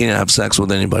I checked, he didn't have sex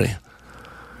with anybody.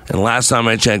 And last time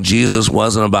I checked, Jesus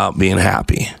wasn't about being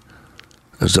happy.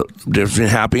 There's a difference between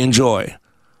happy and joy.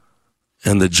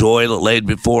 And the joy that laid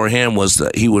before him was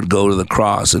that he would go to the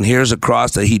cross. And here's a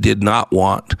cross that he did not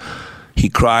want. He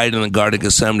cried in the Garden of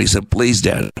Gethsemane. He said, please,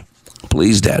 Daddy,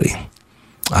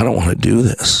 I don't want to do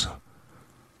this.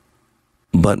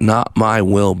 But not my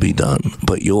will be done,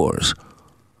 but yours.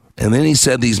 And then he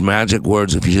said these magic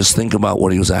words, if you just think about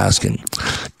what he was asking.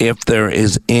 If there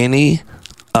is any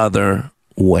other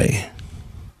way.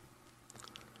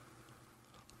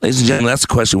 Ladies and gentlemen, that's the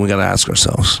question we got to ask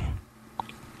ourselves.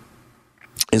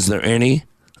 Is there any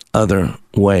other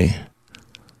way?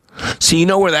 See, you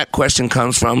know where that question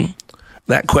comes from?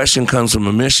 That question comes from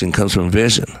a mission, comes from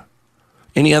vision.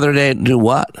 Any other day to do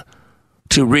what?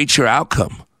 To reach your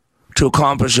outcome. To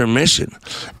accomplish your mission.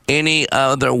 Any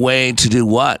other way to do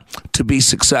what? To be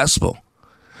successful.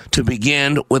 To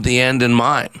begin with the end in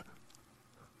mind.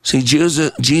 See,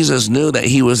 Jesus knew that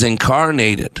he was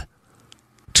incarnated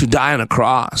to die on a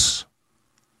cross.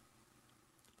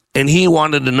 And he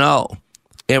wanted to know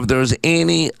if there's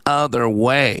any other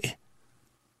way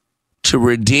to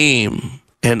redeem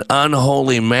an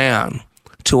unholy man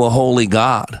to a holy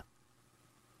God.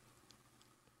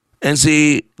 And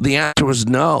see, the answer was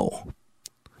no.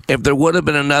 If there would have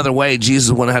been another way, Jesus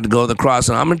wouldn't have had to go to the cross.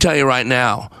 And I'm going to tell you right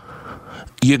now,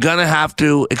 you're going to have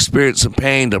to experience some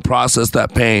pain to process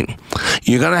that pain.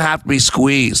 You're going to have to be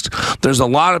squeezed. There's a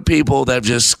lot of people that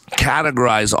just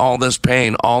categorize all this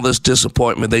pain, all this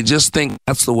disappointment. They just think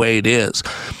that's the way it is.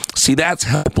 See, that's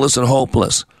helpless and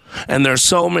hopeless. And there's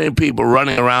so many people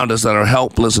running around us that are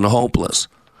helpless and hopeless.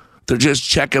 They're just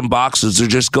checking boxes. They're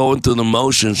just going through the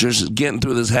motions. They're just getting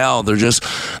through this hell.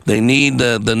 They need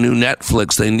the new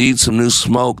Netflix. They need some new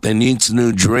smoke. They need some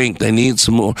new drink. They need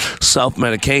some more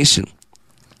self-medication.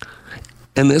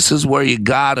 And this is where you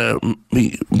gotta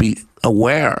be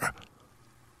aware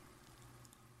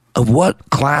of what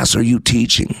class are you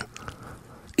teaching?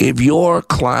 If your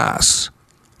class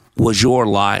was your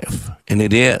life, and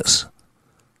it is,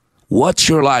 what's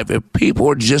your life? If people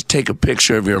would just take a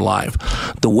picture of your life,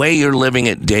 the way you're living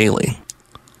it daily,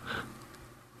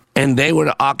 and they were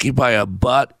to occupy a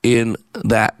butt in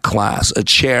that class, a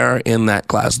chair in that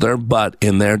class, their butt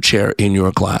in their chair in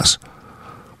your class,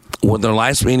 would their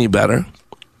lives be any better?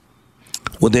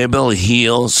 Would they be able to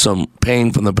heal some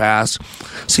pain from the past?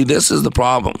 See, this is the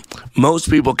problem. Most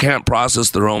people can't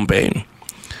process their own pain.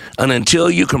 And until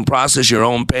you can process your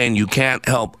own pain, you can't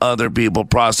help other people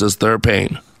process their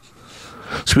pain.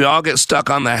 So we all get stuck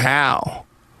on the how.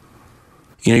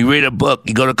 You know, you read a book,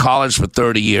 you go to college for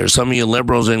 30 years. Some of you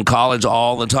liberals in college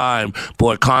all the time,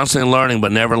 boy, constantly learning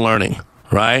but never learning,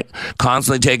 right?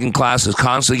 Constantly taking classes,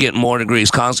 constantly getting more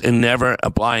degrees, constantly never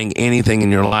applying anything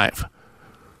in your life.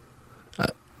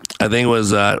 I think it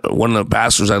was one of the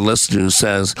pastors I listened to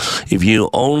says, if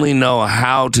you only know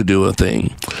how to do a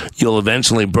thing, you'll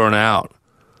eventually burn out.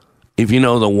 If you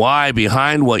know the why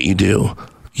behind what you do,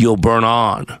 you'll burn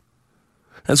on.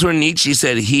 That's where Nietzsche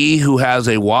said, he who has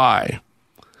a why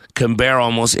can bear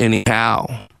almost any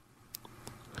how.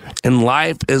 And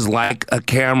life is like a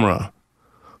camera.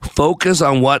 Focus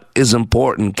on what is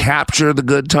important. Capture the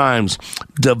good times.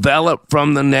 Develop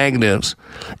from the negatives.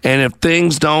 And if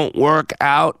things don't work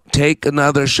out, take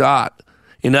another shot.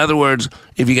 In other words,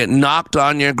 if you get knocked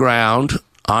on your ground,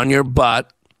 on your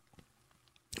butt,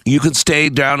 you can stay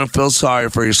down and feel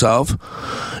sorry for yourself.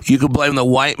 You can blame the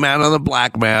white man or the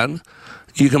black man.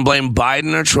 You can blame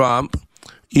Biden or Trump.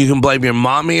 You can blame your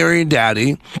mommy or your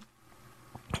daddy.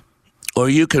 Or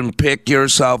you can pick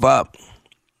yourself up,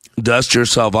 dust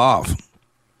yourself off,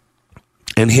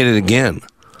 and hit it again.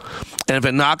 And if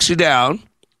it knocks you down,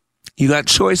 you got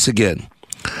choice again.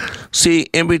 See,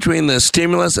 in between the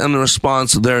stimulus and the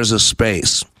response, there's a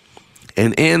space.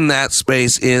 And in that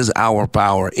space is our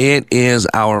power. It is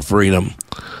our freedom.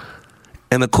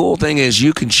 And the cool thing is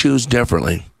you can choose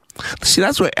differently. See,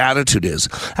 that's what attitude is.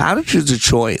 Attitude is a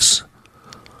choice.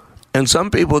 And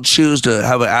some people choose to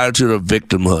have an attitude of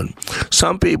victimhood.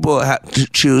 Some people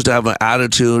choose to have an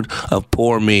attitude of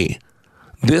poor me.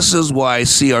 This is why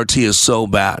CRT is so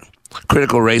bad.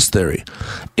 Critical race theory.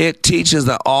 It teaches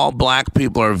that all black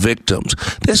people are victims.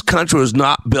 This country was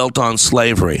not built on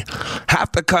slavery.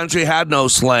 Half the country had no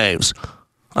slaves.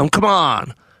 Come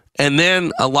on. And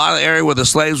then a lot of the area where the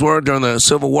slaves were during the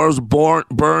Civil War was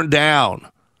burned down.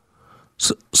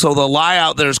 So the lie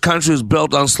out there is country was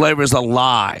built on slavery is a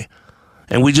lie.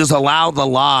 And we just allow the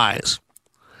lies.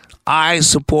 I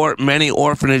support many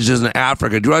orphanages in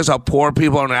Africa. Do you realize how poor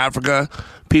people are in Africa?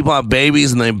 People have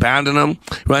babies and they abandon them.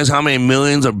 You realize how many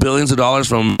millions or billions of dollars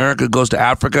from America goes to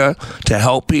Africa to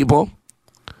help people?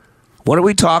 What are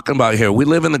we talking about here? We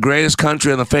live in the greatest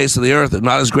country on the face of the earth, and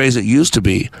not as great as it used to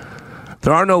be.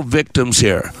 There are no victims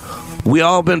here. We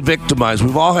all have been victimized.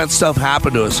 We've all had stuff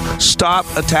happen to us. Stop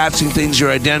attaching things to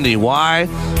your identity. Why?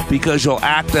 Because you'll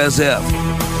act as if.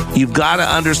 You've got to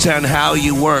understand how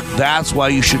you work. That's why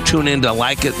you should tune into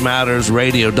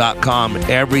LikeItMattersRadio.com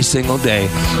every single day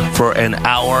for an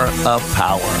hour of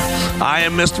power. I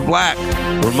am Mr. Black,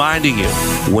 reminding you,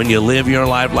 when you live your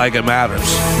life like it matters,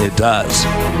 it does.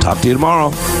 Talk to you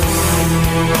tomorrow.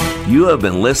 You have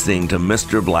been listening to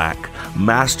Mr. Black,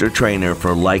 Master Trainer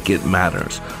for Like It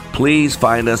Matters. Please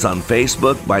find us on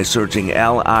Facebook by searching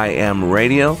LIM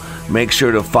Radio. Make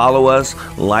sure to follow us,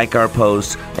 like our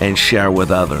posts, and share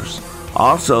with others.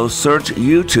 Also, search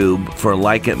YouTube for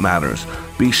Like It Matters.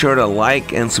 Be sure to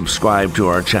like and subscribe to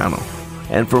our channel.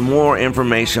 And for more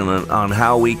information on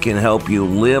how we can help you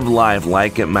live life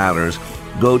like it matters,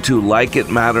 go to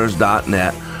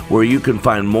likeitmatters.net, where you can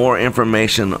find more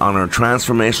information on our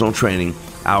transformational training,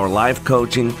 our life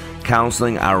coaching,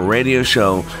 counseling, our radio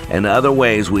show, and other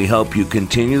ways we help you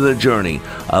continue the journey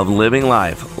of living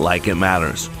life like it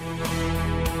matters.